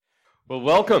Well,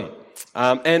 welcome.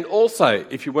 And also,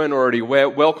 if you weren't already aware,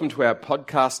 welcome to our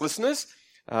podcast listeners.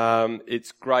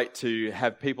 It's great to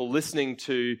have people listening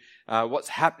to what's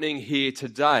happening here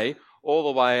today,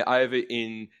 all the way over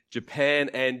in Japan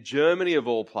and Germany, of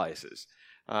all places.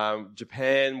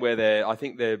 Japan, where I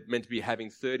think they're meant to be having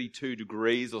 32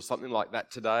 degrees or something like that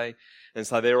today. And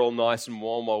so they're all nice and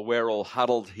warm while we're all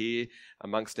huddled here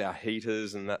amongst our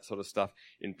heaters and that sort of stuff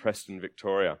in Preston,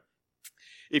 Victoria.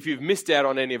 If you've missed out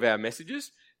on any of our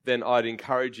messages, then I'd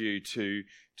encourage you to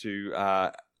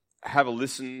have a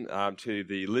listen to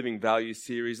the Living Values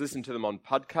series. Listen to them on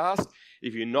podcast.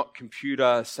 If you're not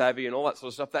computer savvy and all that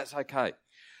sort of stuff, that's okay.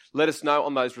 Let us know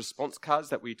on those response cards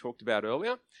that we talked about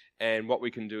earlier. And what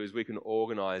we can do is we can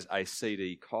organise a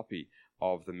CD copy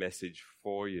of the message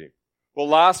for you. Well,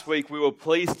 last week we were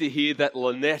pleased to hear that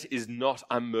Lynette is not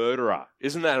a murderer.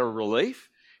 Isn't that a relief?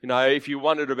 You know, if you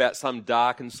wondered about some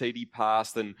dark and seedy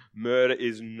past, then murder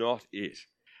is not it.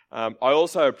 I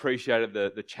also appreciated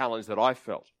the challenge that I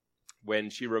felt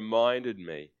when she reminded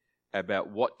me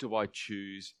about what do I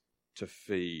choose to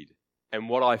feed. And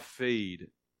what I feed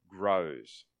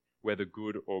grows, whether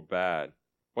good or bad.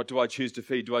 What do I choose to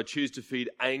feed? Do I choose to feed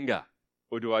anger,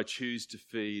 or do I choose to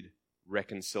feed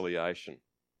reconciliation?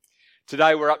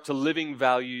 Today we're up to Living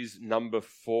Values number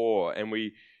 4, and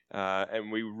we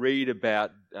read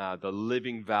about the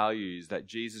living values that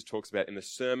Jesus talks about in the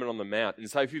Sermon on the Mount. And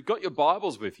so if you've got your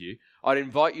Bibles with you, I'd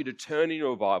invite you to turn in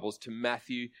your Bibles to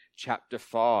Matthew chapter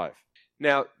 5.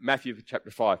 Now, Matthew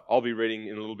chapter 5, I'll be reading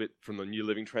in a little bit from the New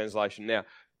Living Translation. Now,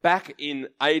 back in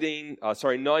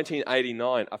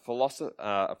 1989,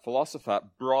 a philosopher,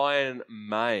 Brian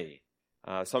May.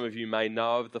 Some of you may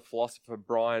know of the philosopher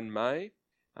Brian May.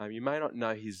 You may not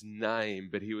know his name,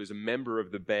 but he was a member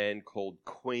of the band called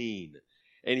Queen.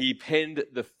 And he penned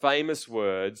the famous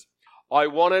words, "I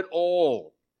want it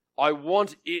all. I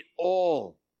want it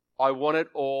all. I want it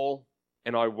all,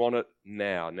 and I want it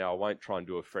now." Now, I won't try and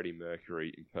do a Freddie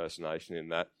Mercury impersonation in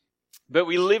that. But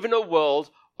we live in a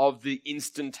world of the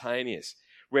instantaneous,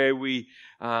 where we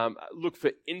look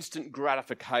for instant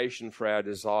gratification for our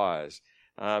desires.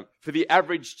 For the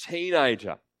average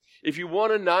teenager, if you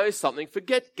want to know something,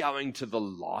 forget going to the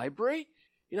library.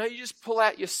 You know, you just pull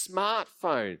out your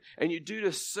smartphone and you do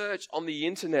the search on the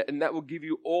internet, and that will give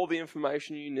you all the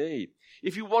information you need.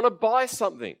 If you want to buy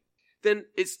something, then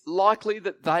it's likely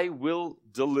that they will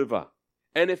deliver.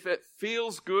 And if it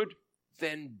feels good,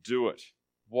 then do it.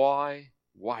 Why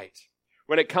wait?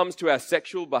 When it comes to our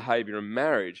sexual behavior and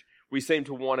marriage, we seem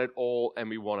to want it all, and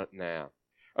we want it now.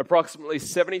 Approximately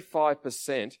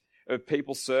 75% of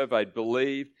people surveyed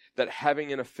believed that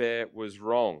having an affair was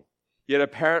wrong. Yet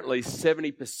apparently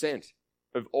 70%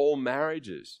 of all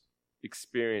marriages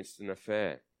experienced an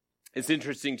affair. It's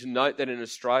interesting to note that in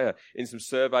Australia, in some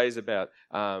surveys about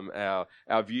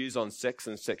our views on sex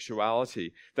and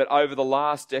sexuality, that over the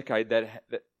last decade that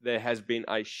there has been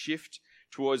a shift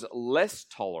towards less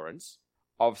tolerance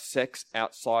of sex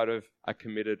outside of a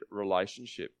committed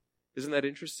relationship. Isn't that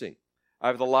interesting?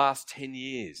 Over the last 10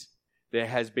 years, there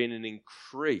has been an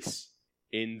increase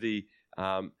in the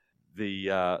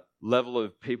level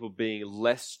of people being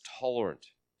less tolerant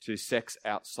to sex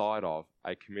outside of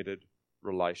a committed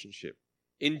relationship.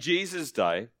 In Jesus'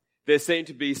 day, there seemed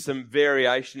to be some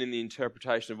variation in the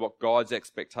interpretation of what God's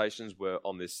expectations were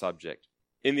on this subject.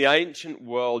 In the ancient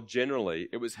world generally,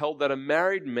 it was held that a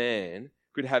married man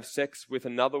could have sex with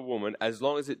another woman as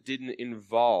long as it didn't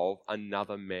involve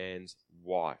another man's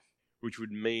wife, which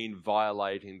would mean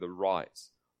violating the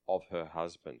rights of her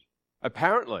husband.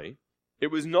 Apparently, it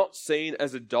was not seen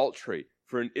as adultery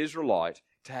for an Israelite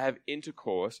to have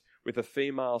intercourse with a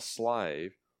female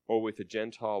slave or with a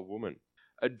Gentile woman.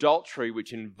 Adultery,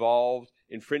 which involved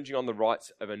infringing on the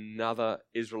rights of another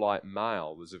Israelite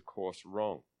male, was of course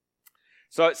wrong.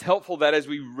 So it's helpful that as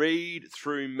we read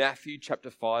through Matthew chapter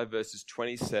 5, verses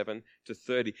 27 to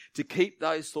 30, to keep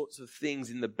those sorts of things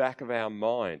in the back of our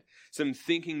mind, some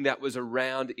thinking that was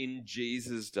around in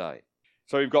Jesus' day.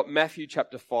 So we've got Matthew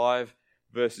chapter 5,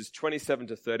 verses 27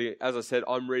 to 30. As I said,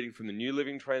 I'm reading from the New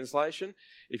Living Translation.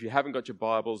 If you haven't got your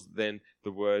Bibles, then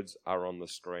the words are on the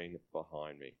screen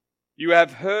behind me. "You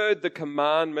have heard the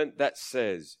commandment that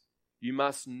says, 'You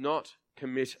must not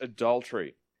commit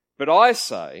adultery.' But I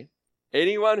say,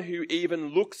 anyone who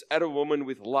even looks at a woman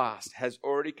with lust has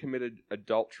already committed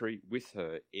adultery with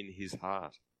her in his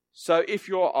heart. So if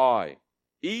your eye,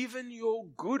 even your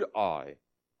good eye,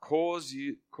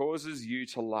 causes you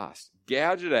to lust,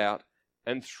 gouge it out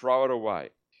and throw it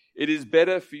away. It is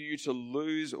better for you to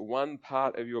lose one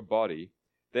part of your body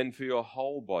than for your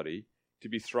whole body to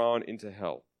be thrown into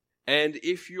hell. And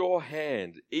if your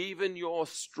hand, even your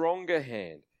stronger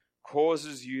hand,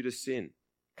 causes you to sin.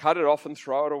 Cut it off and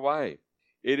throw it away.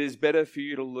 It is better for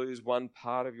you to lose one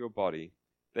part of your body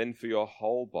than for your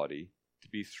whole body to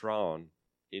be thrown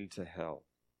into hell.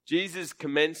 Jesus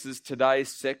commences today's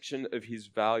section of his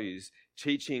values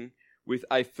teaching with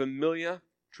a familiar,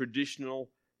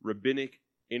 traditional, rabbinic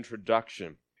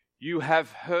introduction. You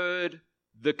have heard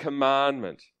the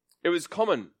commandment. It was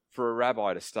common for a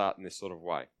rabbi to start in this sort of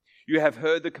way. You have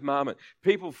heard the commandment.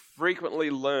 People frequently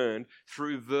learned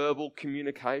through verbal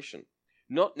communication,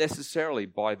 not necessarily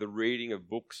by the reading of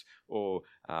books or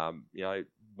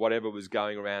whatever was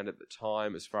going around at the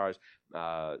time as far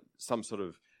as some sort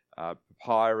of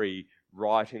papyri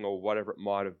writing or whatever it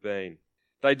might have been.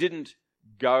 They didn't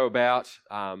go about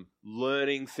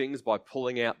learning things by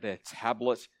pulling out their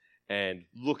tablet and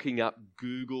looking up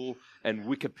Google and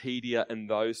Wikipedia and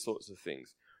those sorts of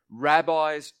things.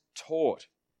 Rabbis taught,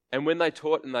 and when they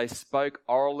taught and they spoke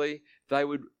orally, they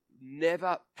would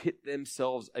never pit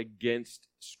themselves against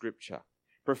Scripture,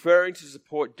 preferring to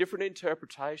support different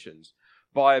interpretations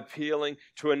by appealing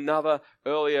to another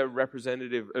earlier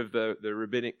representative of the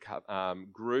rabbinic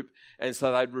group. And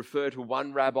so they'd refer to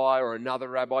one rabbi or another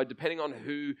rabbi, depending on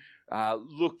who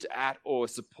looked at or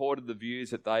supported the views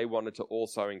that they wanted to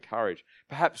also encourage.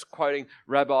 Perhaps quoting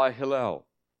Rabbi Hillel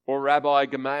or Rabbi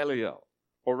Gamaliel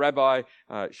or Rabbi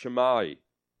Shammai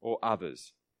or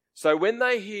others. So when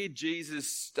they hear Jesus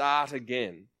start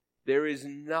again, there is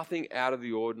nothing out of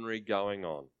the ordinary going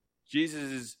on. Jesus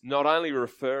is not only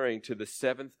referring to the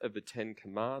seventh of the 10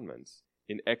 commandments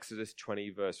in Exodus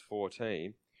 20 verse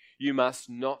 14, you must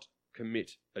not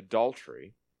commit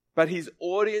adultery, but his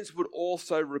audience would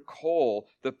also recall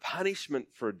the punishment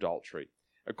for adultery.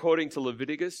 According to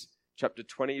Leviticus chapter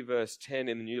 20 verse 10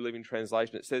 in the New Living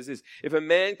Translation, it says this: if a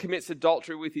man commits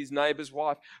adultery with his neighbor's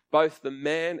wife, both the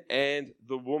man and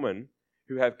the woman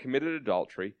who have committed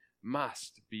adultery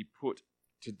must be put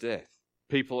to death.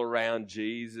 People around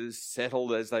Jesus,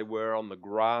 settled as they were on the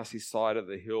grassy side of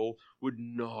the hill, would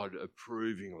nod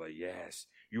approvingly. Yes,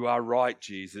 you are right,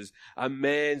 Jesus. A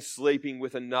man sleeping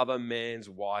with another man's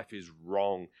wife is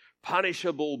wrong,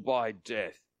 punishable by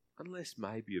death. Unless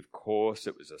maybe, of course,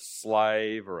 it was a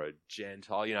slave or a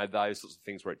Gentile, those sorts of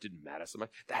things where it didn't matter so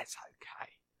much. That's okay.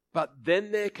 But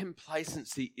then their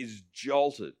complacency is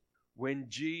jolted when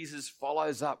Jesus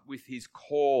follows up with his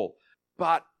call.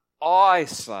 But I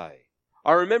say,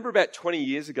 I remember about 20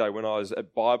 years ago when I was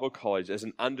at Bible college as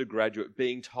an undergraduate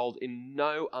being told in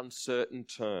no uncertain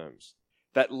terms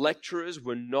that lecturers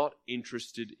were not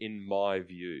interested in my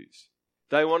views.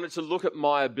 They wanted to look at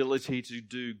my ability to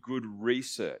do good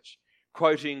research,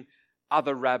 quoting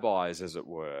other rabbis, as it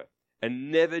were,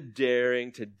 and never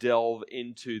daring to delve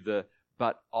into the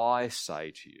 "but I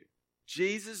say to you."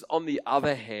 Jesus, on the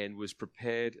other hand, was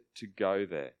prepared to go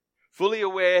there. Fully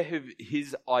aware of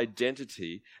his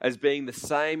identity as being the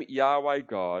same Yahweh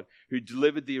God who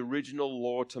delivered the original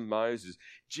law to Moses,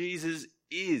 Jesus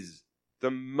is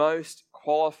the most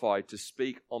qualified to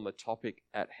speak on the topic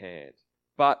at hand.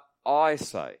 But I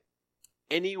say,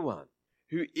 anyone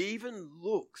who even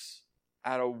looks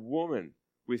at a woman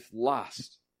with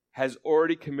lust has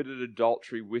already committed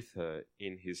adultery with her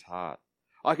in his heart.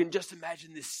 I can just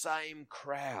imagine this same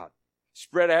crowd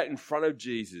spread out in front of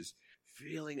Jesus,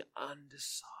 feeling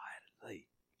decidedly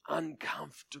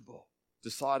uncomfortable,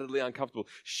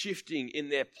 shifting in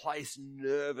their place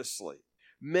nervously.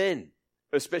 Men,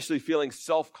 especially feeling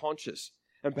self-conscious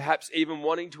and perhaps even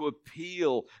wanting to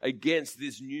appeal against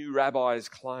this new rabbi's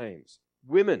claims.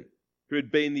 Women, who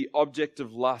had been the object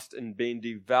of lust and been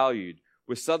devalued,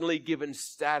 were suddenly given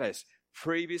status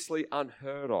previously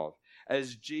unheard of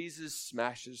as Jesus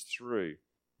smashes through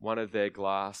one of their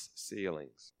glass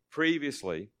ceilings.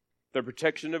 Previously, the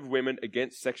protection of women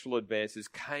against sexual advances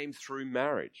came through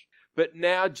marriage. But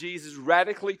now Jesus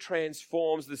radically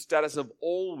transforms the status of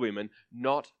all women,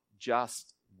 not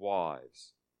just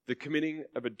wives. The committing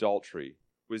of adultery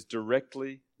was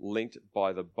directly linked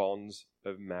by the bonds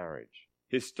of marriage,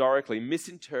 historically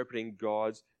misinterpreting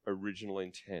God's original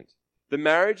intent. The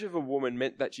marriage of a woman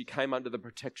meant that she came under the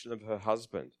protection of her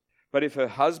husband. But if her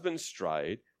husband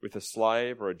strayed with a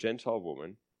slave or a Gentile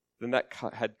woman, then that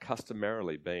had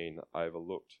customarily been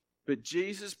overlooked. But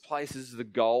Jesus places the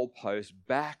goalposts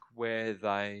back where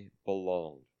they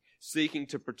belonged, seeking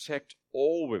to protect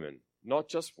all women, not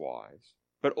just wives,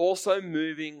 but also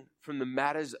moving from the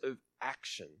matters of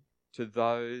action to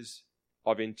those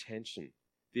of intention,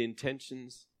 the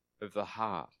intentions of the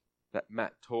heart that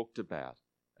Matt talked about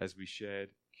as we shared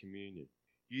communion.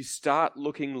 You start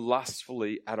looking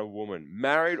lustfully at a woman,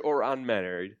 married or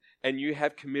unmarried, and you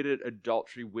have committed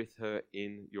adultery with her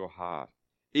in your heart,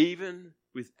 even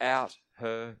without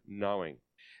her knowing.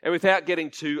 And without getting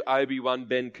too Obi-Wan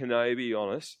Ben Kenobi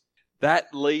on us,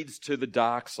 that leads to the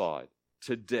dark side,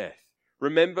 to death.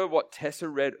 Remember what Tessa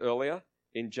read earlier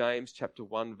in James chapter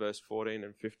 1, verse 14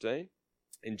 and 15?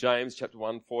 In James chapter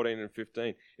 1, 14 and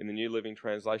 15, in the New Living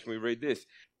Translation, we read this: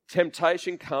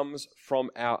 "Temptation comes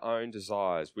from our own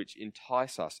desires, which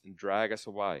entice us and drag us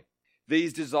away.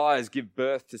 These desires give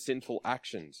birth to sinful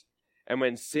actions, and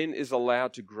when sin is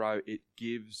allowed to grow, it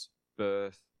gives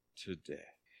birth to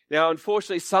death." Now,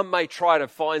 unfortunately, some may try to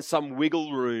find some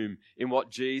wiggle room in what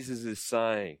Jesus is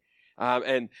saying,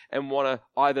 and want to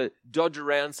either dodge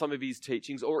around some of his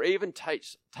teachings or even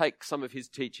take some of his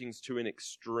teachings to an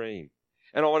extreme.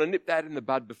 And I want to nip that in the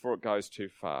bud before it goes too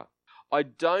far. I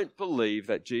don't believe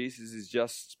that Jesus is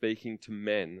just speaking to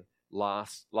men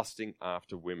lusting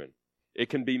after women. It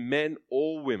can be men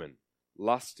or women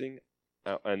lusting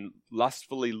and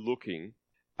lustfully looking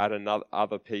at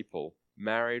other people,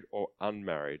 married or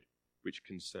unmarried, which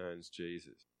concerns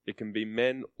Jesus. It can be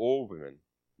men or women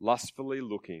lustfully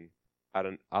looking at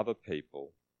other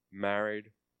people,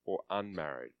 married or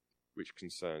unmarried, which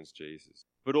concerns Jesus.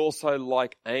 But also,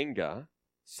 like anger,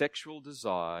 sexual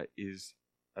desire is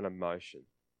an emotion.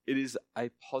 It is a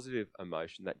positive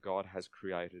emotion that God has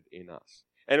created in us.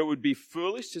 And it would be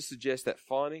foolish to suggest that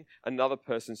finding another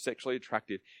person sexually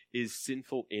attractive is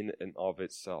sinful in and of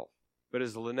itself. But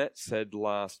as Lynette said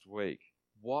last week,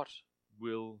 what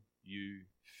will you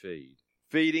feed?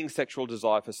 Feeding sexual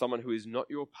desire for someone who is not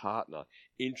your partner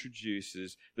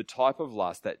introduces the type of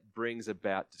lust that brings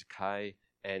about decay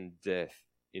and death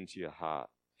into your heart.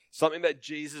 Something that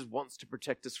Jesus wants to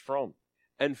protect us from.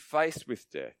 And faced with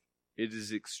death, it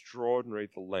is extraordinary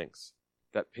the lengths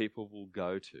that people will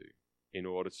go to in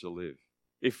order to live.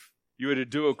 If you were to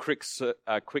do a quick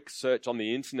search on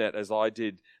the internet, as I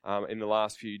did in the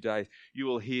last few days, you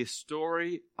will hear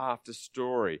story after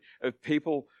story of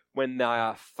people, when they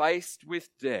are faced with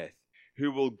death,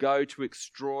 who will go to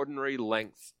extraordinary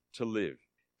lengths to live.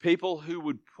 People who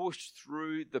would push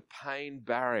through the pain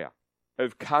barrier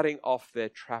of cutting off their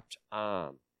trapped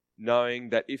arm, knowing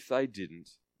that if they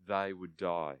didn't, they would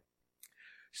die.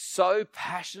 So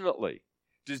passionately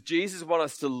does Jesus want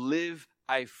us to live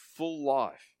a full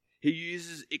life. He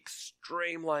uses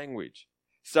extreme language,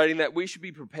 stating that we should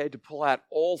be prepared to pull out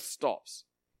all stops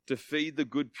to feed the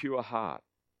good, pure heart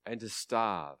and to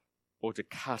starve or to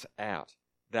cut out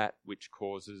that which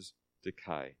causes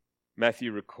decay.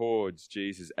 Matthew records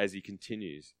Jesus as he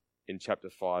continues in chapter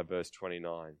 5, verse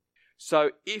 29.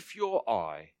 "So if your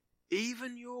eye,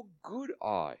 even your good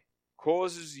eye,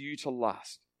 causes you to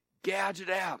lust, gouge it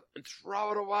out and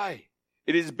throw it away.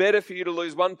 It is better for you to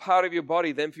lose one part of your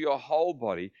body than for your whole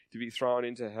body to be thrown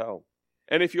into hell.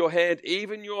 And if your hand,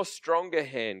 even your stronger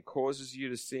hand, causes you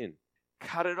to sin,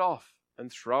 cut it off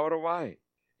and throw it away.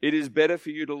 It is better for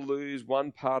you to lose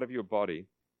one part of your body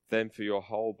than for your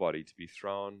whole body to be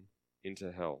thrown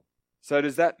into hell." So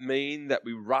does that mean that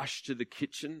we rush to the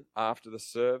kitchen after the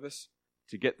service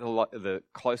to get the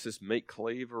closest meat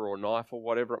cleaver or knife or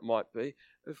whatever it might be?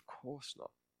 Of course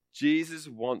not. Jesus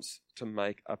wants to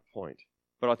make a point,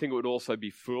 but I think it would also be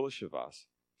foolish of us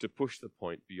to push the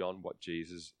point beyond what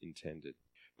Jesus intended.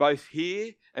 Both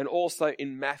here and also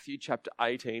in Matthew chapter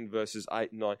 18, verses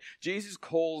 8 and 9, Jesus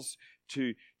calls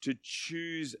to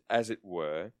choose, as it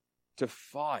were, to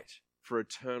fight for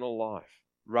eternal life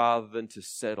rather than to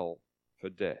settle for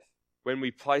death. When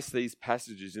we place these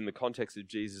passages in the context of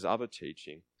Jesus' other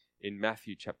teaching in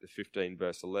Matthew chapter 15,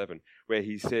 verse 11, where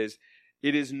he says,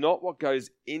 "It is not what goes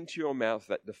into your mouth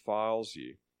that defiles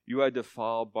you. You are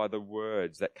defiled by the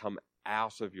words that come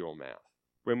out of your mouth."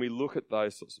 When we look at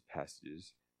those sorts of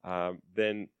passages,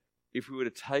 then if we were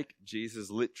to take Jesus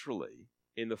literally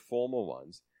in the former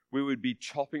ones, we would be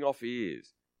chopping off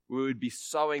ears. We would be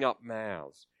sewing up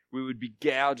mouths. We would be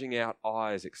gouging out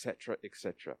eyes, etc.,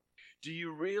 etc. Do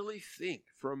you really think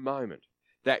for a moment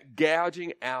that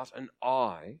gouging out an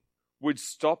eye would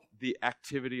stop the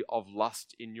activity of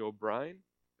lust in your brain?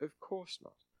 Of course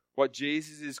not. What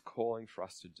Jesus is calling for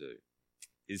us to do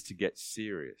is to get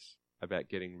serious about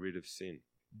getting rid of sin.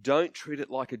 Don't treat it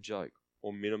like a joke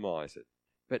or minimize it,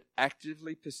 but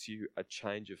actively pursue a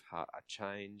change of heart, a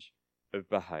change of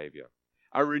behavior,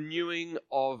 a renewing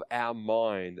of our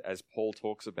mind, as Paul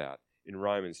talks about in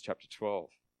Romans chapter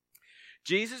 12.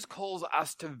 Jesus calls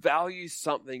us to value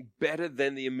something better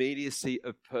than the immediacy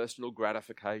of personal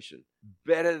gratification.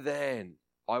 Better than,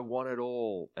 I want it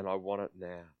all and I want it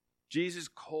now. Jesus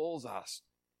calls us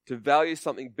to value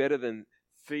something better than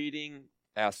feeding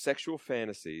our sexual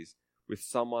fantasies with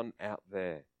someone out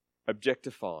there,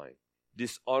 objectifying,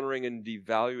 dishonoring and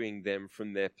devaluing them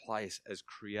from their place as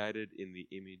created in the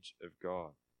image of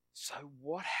God. So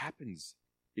what happens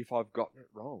if I've gotten it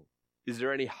wrong? Is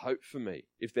there any hope for me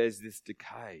if there's this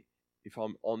decay, if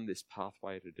I'm on this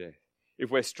pathway to death? If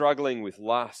we're struggling with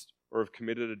lust or have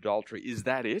committed adultery, is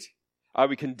that it? Are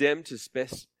we condemned to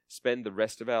spend the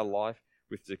rest of our life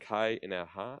with decay in our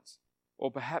hearts?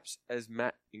 Or perhaps, as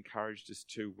Matt encouraged us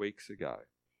 2 weeks ago,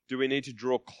 do we need to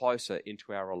draw closer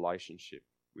into our relationship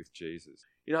with Jesus?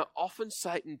 You know, often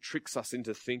Satan tricks us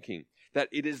into thinking that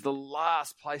it is the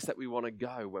last place that we want to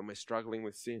go when we're struggling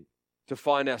with sin, to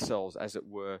find ourselves, as it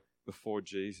were, before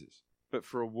Jesus. But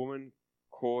for a woman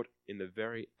caught in the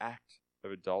very act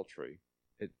of adultery,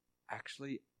 it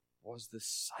actually was the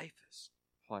safest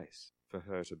place for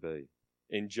her to be.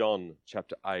 In John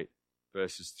chapter 8,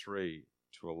 verses 3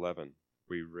 to 11,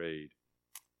 we read,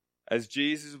 "As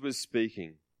Jesus was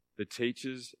speaking, the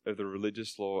teachers of the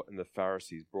religious law and the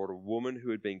Pharisees brought a woman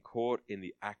who had been caught in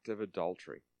the act of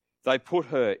adultery. They put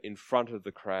her in front of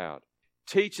the crowd.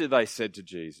 'Teacher,' they said to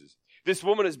Jesus, 'this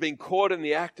woman has been caught in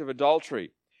the act of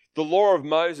adultery. The law of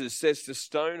Moses says to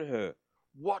stone her.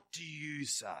 What do you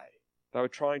say?' They were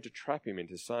trying to trap him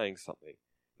into saying something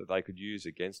that they could use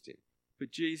against him.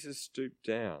 But Jesus stooped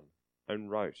down and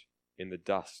wrote in the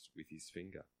dust with his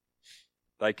finger.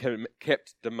 They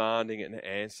kept demanding an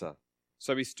answer.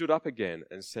 So he stood up again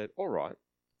and said, 'All right,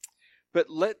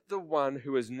 but let the one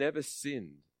who has never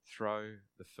sinned throw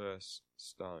the first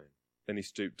stone.' Then he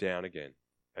stooped down again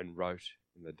and wrote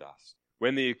in the dust.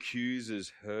 When the accusers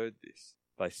heard this,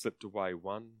 they slipped away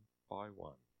one by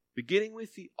one, beginning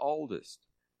with the oldest,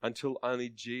 until only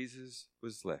Jesus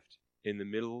was left in the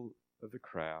middle of the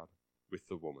crowd with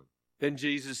the woman. Then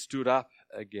Jesus stood up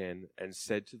again and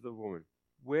said to the woman,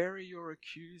 'Where are your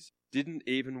accusers? Didn't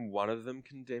even one of them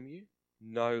condemn you?'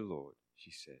 'No, Lord,'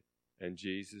 she said. And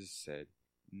Jesus said,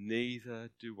 'Neither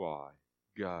do I.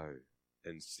 Go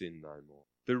and sin no more.'"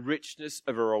 The richness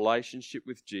of a relationship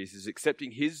with Jesus,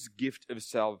 accepting his gift of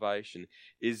salvation,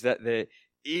 is that there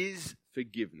is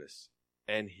forgiveness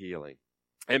and healing.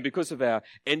 And because of our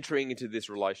entering into this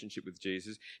relationship with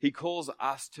Jesus, he calls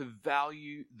us to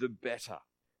value the better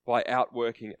by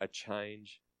outworking a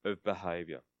change of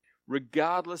behavior.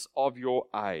 Regardless of your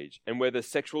age and whether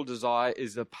sexual desire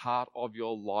is a part of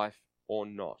your life or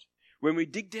not, when we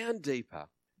dig down deeper,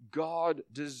 God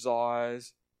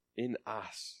desires in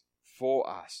us, for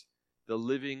us, the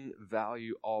living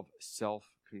value of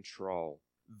self-control,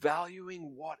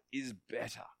 valuing what is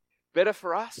better. Better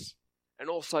for us and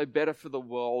also better for the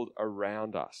world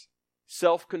around us.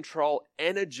 Self-control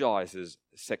energizes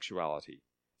sexuality.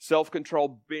 Self-control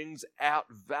brings out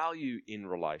value in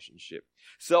relationship.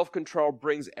 Self-control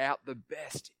brings out the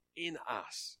best in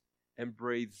us and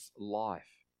breathes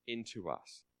life into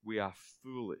us. We are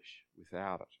foolish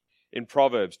without it. In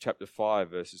Proverbs chapter 5,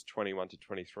 verses 21 to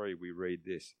 23, we read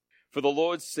this: "For the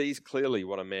Lord sees clearly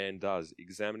what a man does,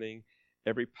 examining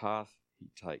every path he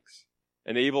takes.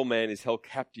 An evil man is held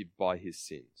captive by his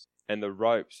sins, and the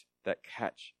ropes that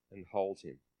catch and hold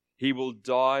him. He will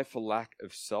die for lack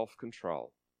of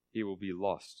self-control. He will be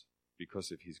lost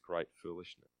because of his great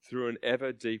foolishness." Through an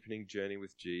ever-deepening journey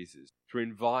with Jesus, through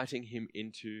inviting him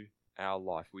into our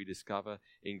life, we discover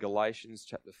in Galatians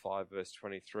chapter 5, verse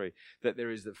 23, that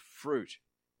there is the fruit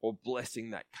or blessing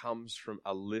that comes from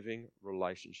a living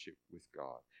relationship with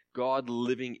God. God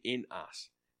living in us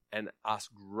and us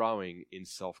growing in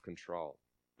self-control.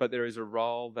 But there is a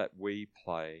role that we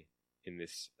play in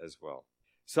this as well.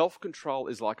 Self-control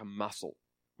is like a muscle.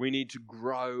 We need to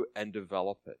grow and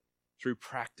develop it. Through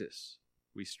practice,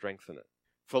 we strengthen it.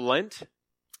 For Lent,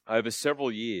 over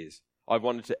several years, I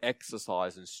wanted to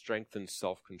exercise and strengthen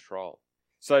self-control.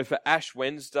 So for Ash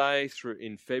Wednesday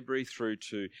in February through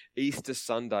to Easter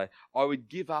Sunday, I would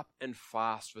give up and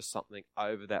fast for something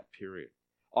over that period.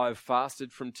 I have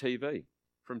fasted from TV,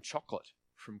 from chocolate,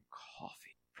 from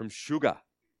coffee, from sugar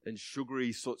and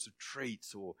sugary sorts of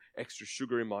treats or extra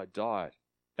sugar in my diet.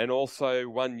 And also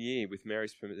 1 year, with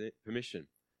Mary's permission,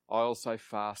 I also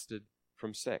fasted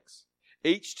from sex.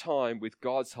 Each time, with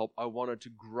God's help, I wanted to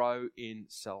grow in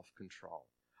self-control.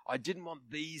 I didn't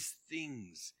want these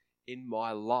things in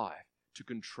my life to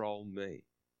control me.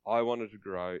 I wanted to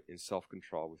grow in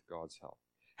self-control with God's help.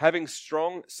 Having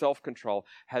strong self-control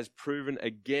has proven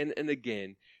again and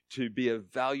again to be a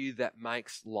value that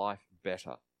makes life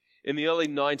better. In the early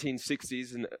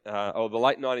 1960s, or the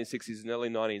late 1960s and early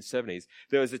 1970s,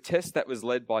 there was a test that was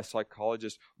led by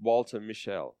psychologist Walter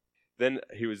Mischel.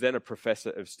 He was then a professor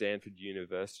of Stanford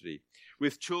University,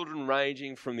 with children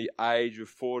ranging from the age of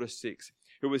 4 to 6,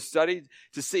 who were studied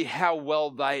to see how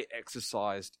well they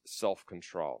exercised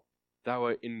self-control. They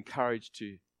were encouraged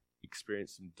to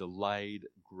experience some delayed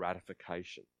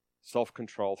gratification,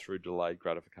 self-control through delayed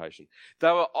gratification.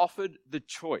 They were offered the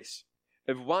choice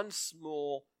of one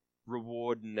small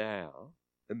reward now,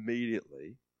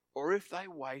 immediately, or if they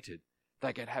waited,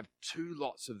 they could have 2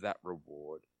 lots of that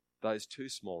reward, those 2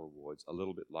 small rewards, a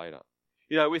little bit later.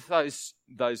 You know, with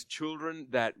those children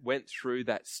that went through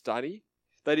that study,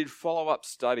 they did follow-up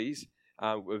studies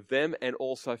with them and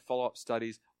also follow-up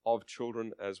studies of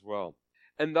children as well.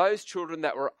 And those children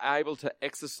that were able to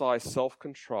exercise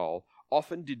self-control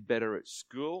often did better at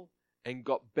school and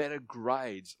got better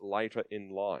grades later in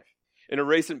life. In a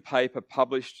recent paper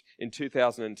published in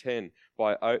 2010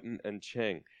 by Oten and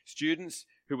Cheng, students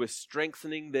who were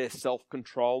strengthening their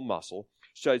self-control muscle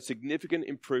showed significant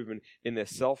improvement in their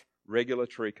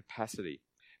self-regulatory capacity,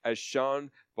 as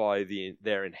shown by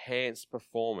their enhanced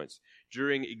performance.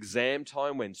 During exam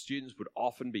time, when students would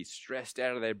often be stressed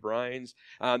out of their brains,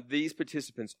 these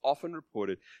participants often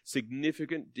reported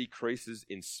significant decreases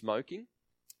in smoking,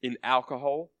 in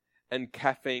alcohol, and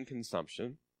caffeine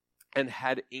consumption, and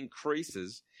had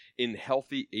increases in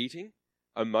healthy eating,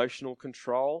 emotional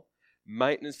control,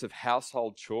 maintenance of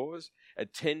household chores,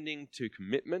 attending to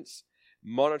commitments,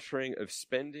 monitoring of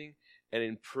spending, and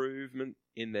improvement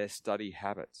in their study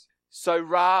habits. So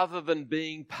rather than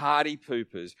being party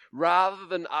poopers, rather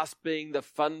than us being the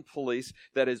fun police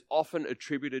that is often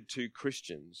attributed to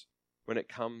Christians when it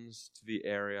comes to the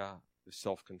area of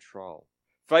self-control,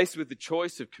 faced with the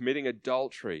choice of committing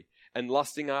adultery and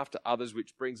lusting after others,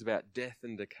 which brings about death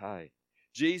and decay,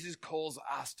 Jesus calls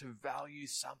us to value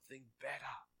something better.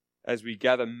 As we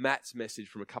gather Matt's message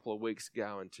from a couple of weeks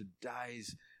ago and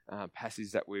today's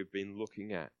passage that we've been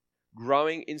looking at,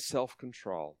 growing in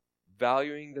self-control,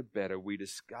 valuing the better, we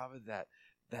discover that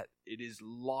it is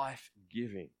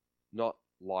life-giving, not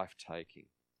life-taking.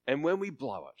 And when we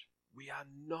blow it, we are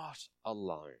not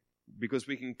alone, because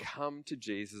we can come to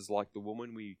Jesus like the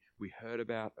woman we heard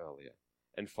about earlier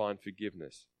and find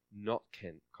forgiveness, not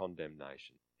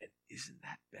condemnation. And isn't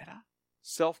that better?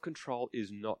 Self-control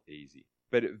is not easy,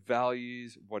 but it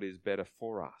values what is better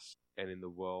for us and in the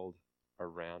world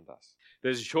around us.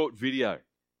 There's a short video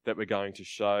that we're going to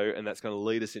show, and that's going to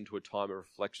lead us into a time of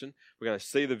reflection. We're going to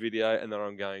see the video, and then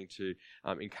I'm going to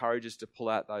encourage us to pull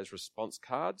out those response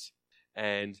cards.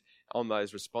 And on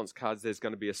those response cards, there's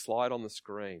going to be a slide on the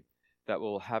screen that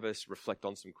will have us reflect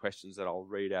on some questions that I'll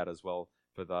read out as well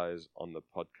for those on the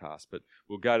podcast. But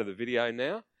we'll go to the video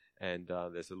now, and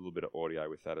there's a little bit of audio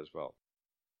with that as well.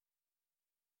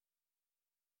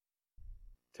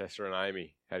 Tessa and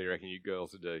Amy, how do you reckon you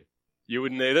girls would do? You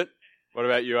wouldn't eat it? What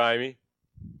about you, Amy?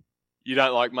 You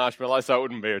don't like marshmallows, so it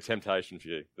wouldn't be a temptation for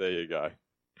you. There you go.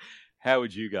 How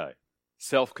would you go?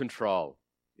 Self-control.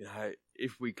 You know,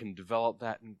 if we can develop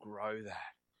that and grow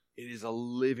that, it is a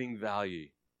living value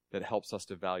that helps us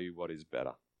to value what is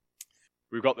better.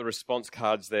 We've got the response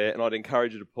cards there, and I'd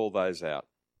encourage you to pull those out.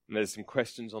 And there's some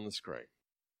questions on the screen.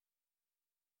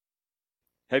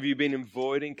 Have you been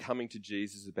avoiding coming to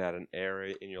Jesus about an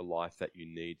area in your life that you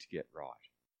need to get right?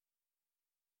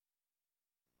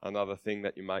 Another thing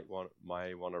that you may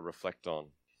want to reflect on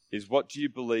is, what do you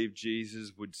believe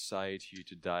Jesus would say to you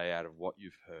today out of what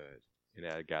you've heard in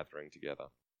our gathering together?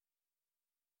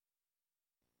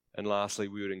 And lastly,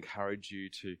 we would encourage you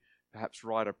to perhaps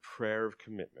write a prayer of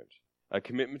commitment, a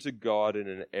commitment to God in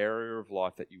an area of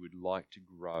life that you would like to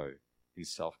grow in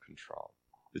self-control.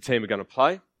 The team are going to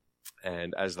play,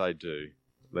 and as they do,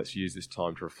 let's use this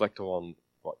time to reflect on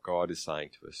what God is saying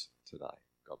to us today.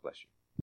 God bless you.